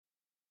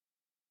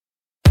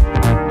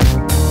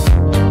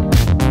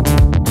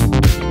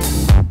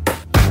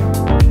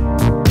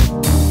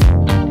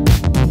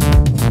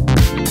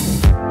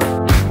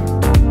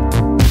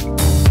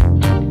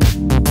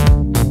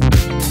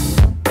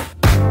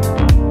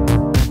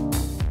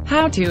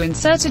How to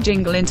insert a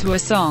jingle into a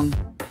song.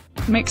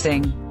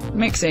 Mixing.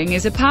 Mixing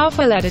is a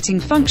powerful editing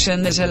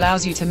function that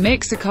allows you to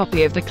mix a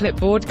copy of the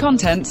clipboard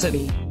contents at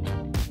the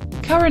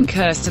current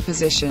cursor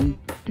position.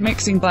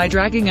 Mixing by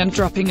dragging and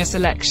dropping a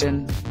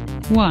selection.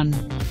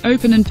 1.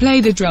 Open and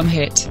play the drum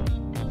hit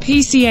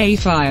PCA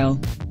file.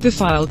 The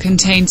file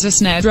contains a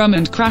snare drum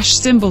and crash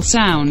cymbal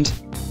sound.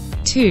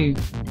 2.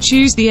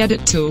 Choose the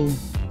edit tool.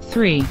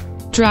 3.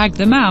 Drag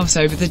the mouse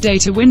over the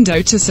data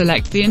window to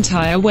select the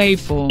entire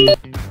waveform.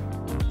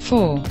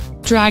 4.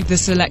 Drag the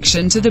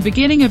selection to the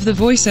beginning of the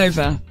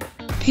voiceover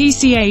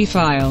PCA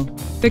file.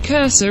 The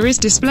cursor is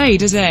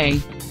displayed as a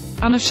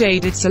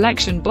unshaded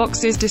selection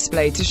box is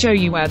displayed to show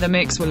you where the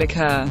mix will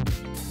occur.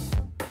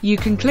 You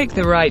can click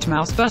the right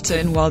mouse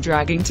button while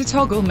dragging to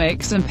toggle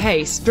mix and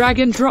paste, drag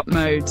and drop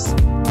modes.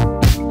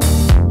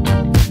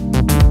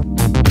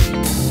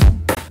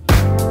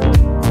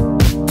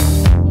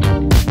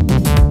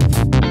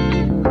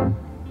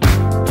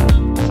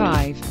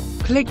 5.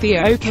 Click the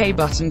OK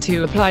button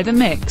to apply the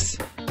mix.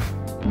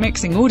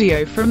 Mixing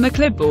audio from the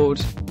clipboard.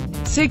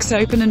 6.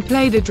 Open and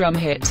play the drum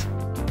hit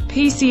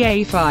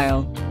PCA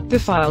file. The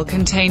file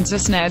contains a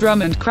snare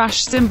drum and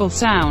crash cymbal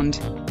sound.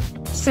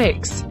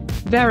 6.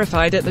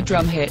 Verify that the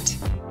drum hit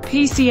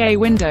PCA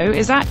window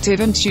is active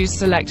and choose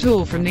Select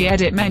All from the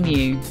Edit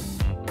menu.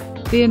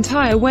 The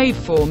entire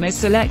waveform is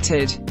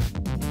selected.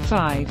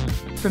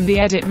 5. From the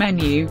Edit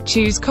menu,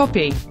 choose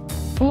Copy,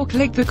 or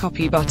click the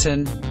Copy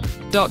button.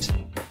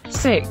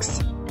 6.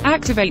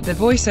 Activate the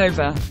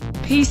VoiceOver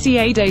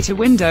PCA data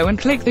window and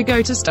click the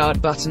Go to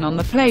Start button on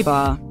the play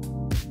bar.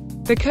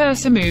 The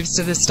cursor moves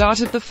to the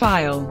start of the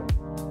file.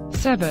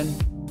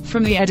 7.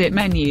 From the Edit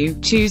menu,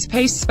 choose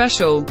Paste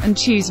Special, and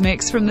choose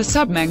Mix from the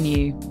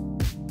sub-menu.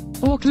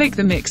 Or click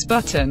the Mix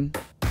button.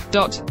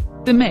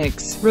 The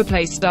Mix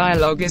Replace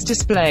dialog is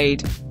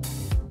displayed.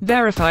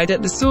 Verify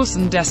that the source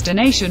and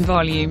destination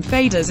volume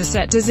faders are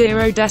set to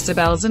 0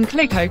 decibels and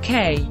click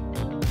OK.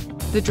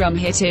 The drum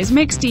hit is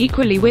mixed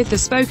equally with the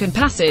spoken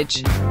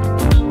passage.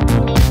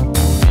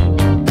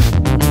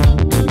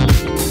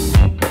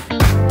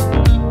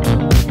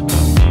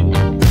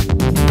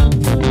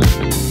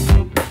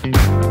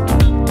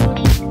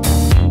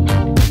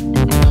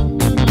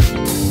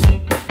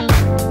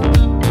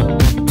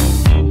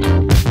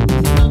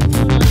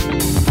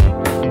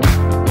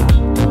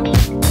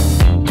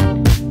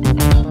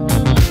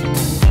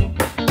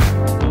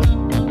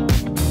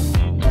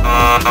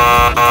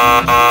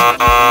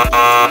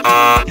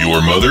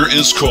 Your mother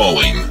is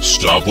calling.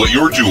 Stop what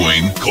you're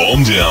doing,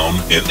 calm down,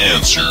 and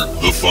answer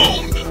the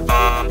phone.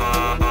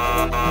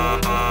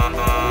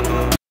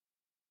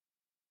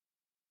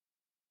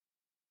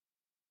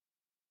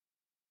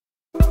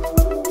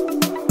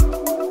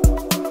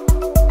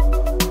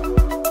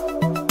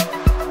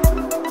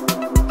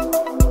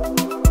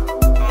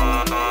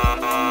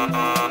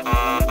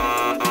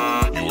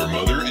 Your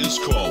mother is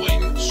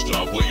calling.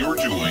 Stop what you're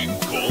doing,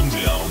 calm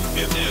down,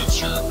 and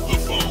answer the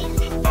phone.